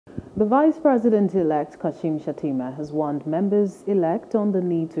The Vice President-elect Kashim Shettima has warned members-elect on the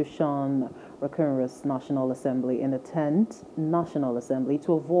need to shun Rancorous National Assembly in the 10th National Assembly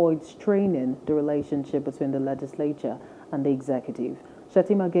to avoid straining the relationship between the legislature and the executive.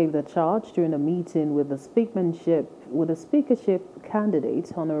 Shettima gave the charge during a meeting with the speakership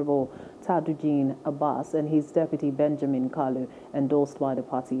candidate, Honorable Tajudeen Abbas, and his deputy Benjamin Kalu, endorsed by the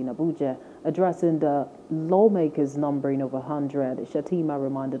party in Abuja. Addressing the lawmakers numbering over 100, Shettima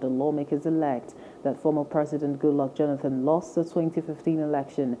reminded the lawmakers-elect that former President Goodluck Jonathan lost the 2015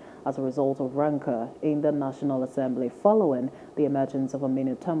 election as a result of rancor in the National Assembly following the emergence of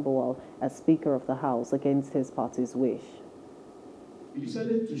Aminu Tambuwal as Speaker of the House against his party's wish. We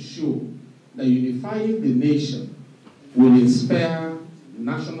decided to show that unifying the nation will inspire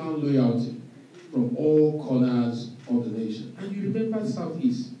national loyalty from all corners of the nation. And you remember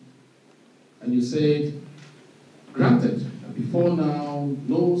Southeast, and you said, granted, that before now,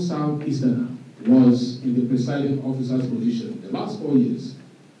 no Southeasterner was in the presiding officer's position the last 4 years.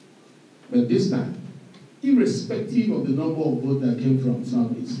 But this time, irrespective of the number of votes that came from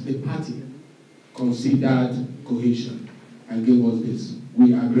Southeast, the party considered cohesion and gave us this.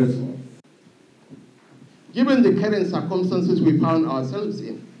 We are grateful. Given the current circumstances we found ourselves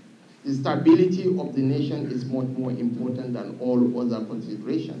in, the stability of the nation is much more important than all other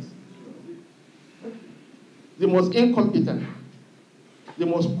considerations. The most incompetent, the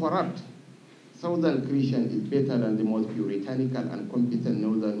most corrupt Southern Christian is better than the most puritanical and competent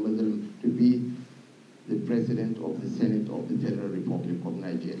Northern Muslim to be the President of the Senate of the Federal Republic of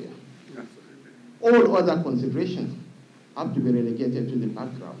Nigeria. All other considerations have to be relegated to the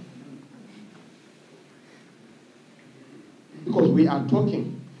background. Because we are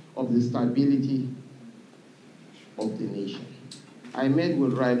talking of the stability of the nation. I met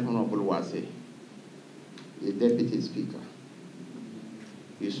with Right Honorable Wase, the Deputy Speaker.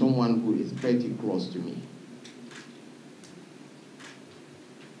 He is someone who is pretty close to me.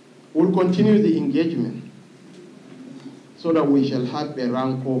 We'll continue the engagement so that we shall have a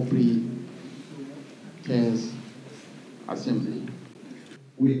rancor-free 10th Assembly.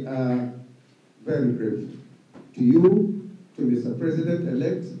 We are very grateful to you, to Mr.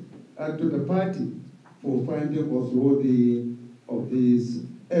 President-elect, and to the party for finding us worthy of this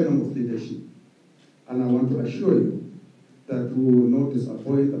enormous leadership. And I want to assure you that we will not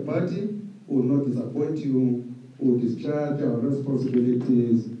disappoint the party, we will not disappoint you, we will discharge our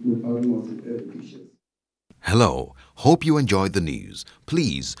responsibilities with utmost efficiency. Hello, hope you enjoyed the news.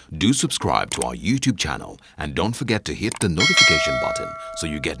 Please do subscribe to our YouTube channel and don't forget to hit the notification button so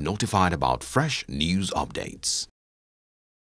you get notified about fresh news updates.